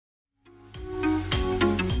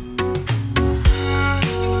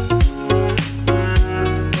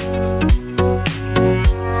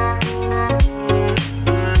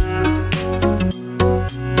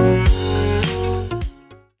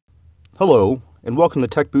Hello, and welcome to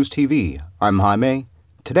TekBoost TV. I'm Jaime.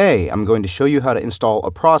 Today, I'm going to show you how to install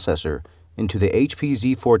a processor into the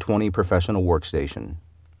HP Z420 Professional Workstation.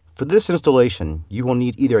 For this installation, you will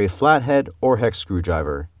need either a flathead or hex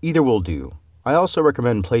screwdriver. Either will do. I also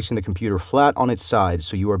recommend placing the computer flat on its side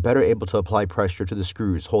so you are better able to apply pressure to the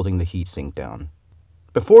screws holding the heatsink down.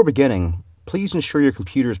 Before beginning, please ensure your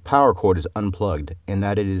computer's power cord is unplugged and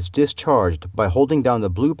that it is discharged by holding down the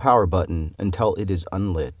blue power button until it is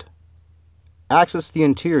unlit. Access the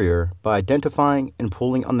interior by identifying and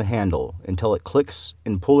pulling on the handle until it clicks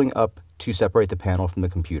and pulling up to separate the panel from the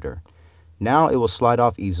computer. Now it will slide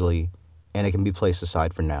off easily and it can be placed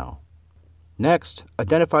aside for now. Next,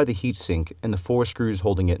 identify the heatsink and the 4 screws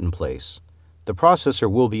holding it in place. The processor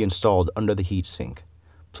will be installed under the heatsink.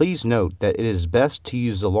 Please note that it is best to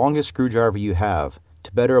use the longest screwdriver you have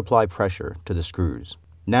to better apply pressure to the screws.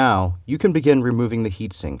 Now, you can begin removing the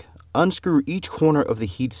heatsink. Unscrew each corner of the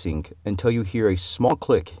heatsink until you hear a small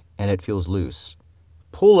click and it feels loose.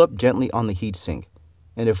 Pull up gently on the heatsink,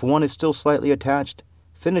 and if one is still slightly attached,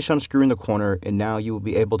 finish unscrewing the corner and now you will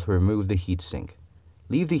be able to remove the heatsink.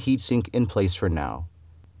 Leave the heatsink in place for now.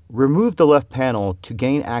 Remove the left panel to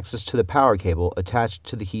gain access to the power cable attached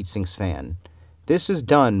to the heatsink's fan. This is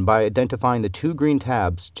done by identifying the 2 green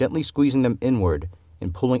tabs, gently squeezing them inward,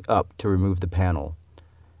 and pulling up to remove the panel.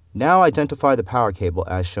 Now identify the power cable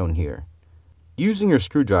as shown here. Using your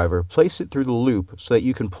screwdriver, place it through the loop so that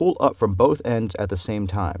you can pull up from both ends at the same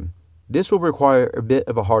time. This will require a bit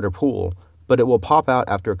of a harder pull, but it will pop out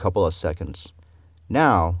after a couple of seconds.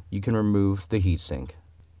 Now you can remove the heatsink.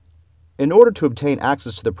 In order to obtain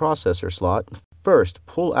access to the processor slot, first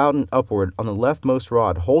pull out and upward on the leftmost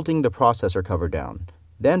rod holding the processor cover down.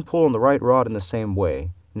 Then pull on the right rod in the same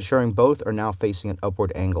way, ensuring both are now facing an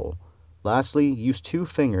upward angle. Lastly, use 2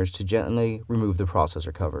 fingers to gently remove the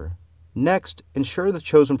processor cover. Next, ensure the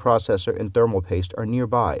chosen processor and thermal paste are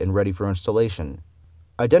nearby and ready for installation.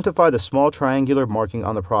 Identify the small triangular marking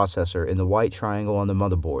on the processor in the white triangle on the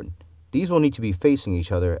motherboard. These will need to be facing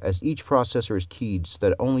each other as each processor is keyed so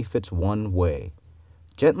that it only fits one way.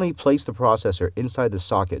 Gently place the processor inside the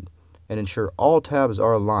socket and ensure all tabs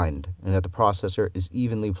are aligned and that the processor is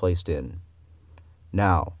evenly placed in.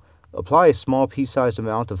 Now, apply a small pea-sized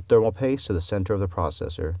amount of thermal paste to the center of the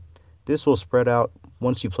processor. This will spread out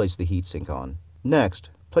once you place the heatsink on. Next,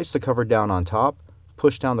 place the cover down on top,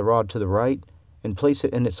 push down the rod to the right, and place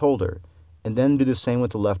it in its holder, and then do the same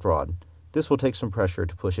with the left rod. This will take some pressure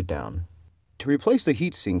to push it down. To replace the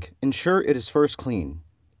heatsink, ensure it is first clean.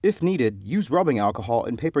 If needed, use rubbing alcohol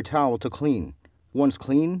and paper towel to clean. Once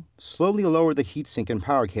clean, slowly lower the heatsink and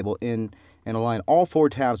power cable in and align all 4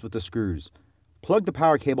 tabs with the screws. Plug the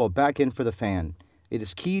power cable back in for the fan. It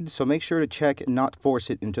is keyed, so make sure to check and not force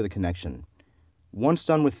it into the connection. Once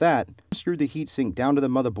done with that, screw the heatsink down to the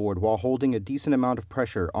motherboard while holding a decent amount of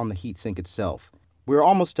pressure on the heatsink itself. We're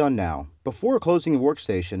almost done now. Before closing the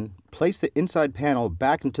workstation, place the inside panel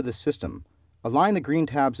back into the system. Align the green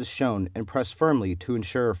tabs as shown and press firmly to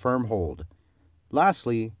ensure a firm hold.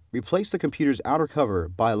 Lastly, replace the computer's outer cover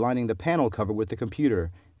by aligning the panel cover with the computer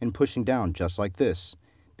and pushing down just like this.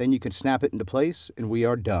 Then you can snap it into place and we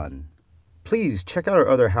are done. Please check out our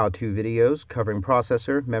other how-to videos covering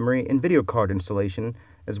processor, memory, and video card installation,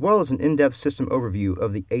 as well as an in-depth system overview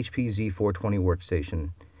of the HP Z420 Workstation.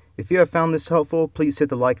 If you have found this helpful, please hit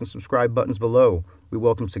the like and subscribe buttons below. We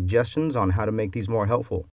welcome suggestions on how to make these more helpful.